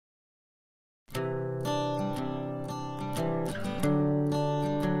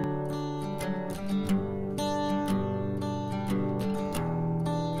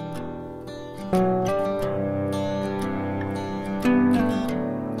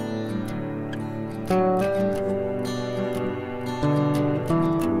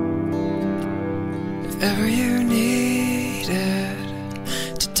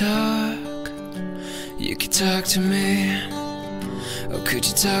to me? Oh, could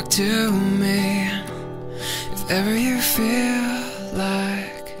you talk to me? If ever you feel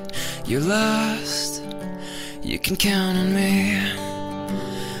like you're lost, you can count on me.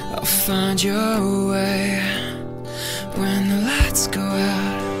 I'll find your way when the lights go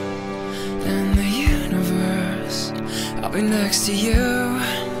out in the universe. I'll be next to you,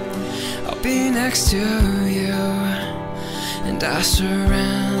 I'll be next to you, and I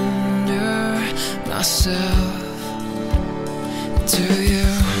surrender myself to you.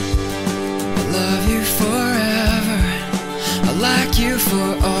 I love you forever, I like you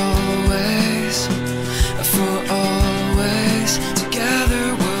for always, together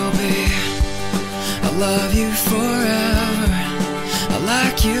we'll be. I love you forever, I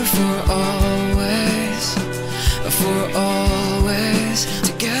like you for always,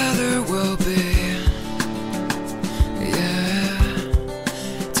 together we'll be. Yeah,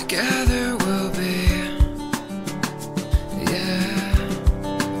 together we'll be. Yeah.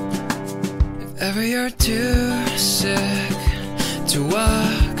 If ever you're too sick to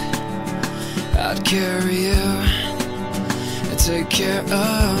walk, I'd carry you and take care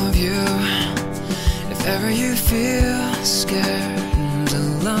of you. If ever you feel scared and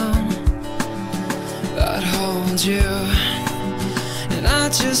alone, I'd hold you, and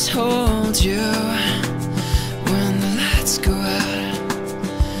I'd just hold you when the lights go out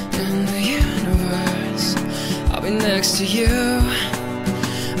in the universe. I'll be next to you,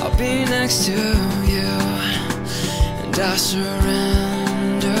 I'll be next to you, and I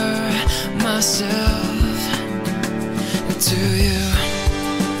surrender myself to you.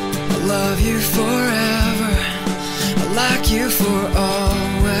 I love you forever, I like you for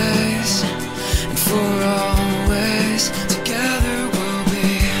always, together we'll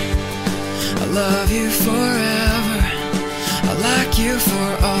be. I love you forever, I like you for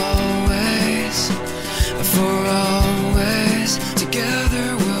always, together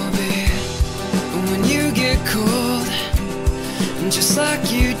we'll be. When you get cold, just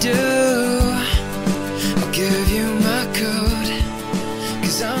like you do, I'll give you my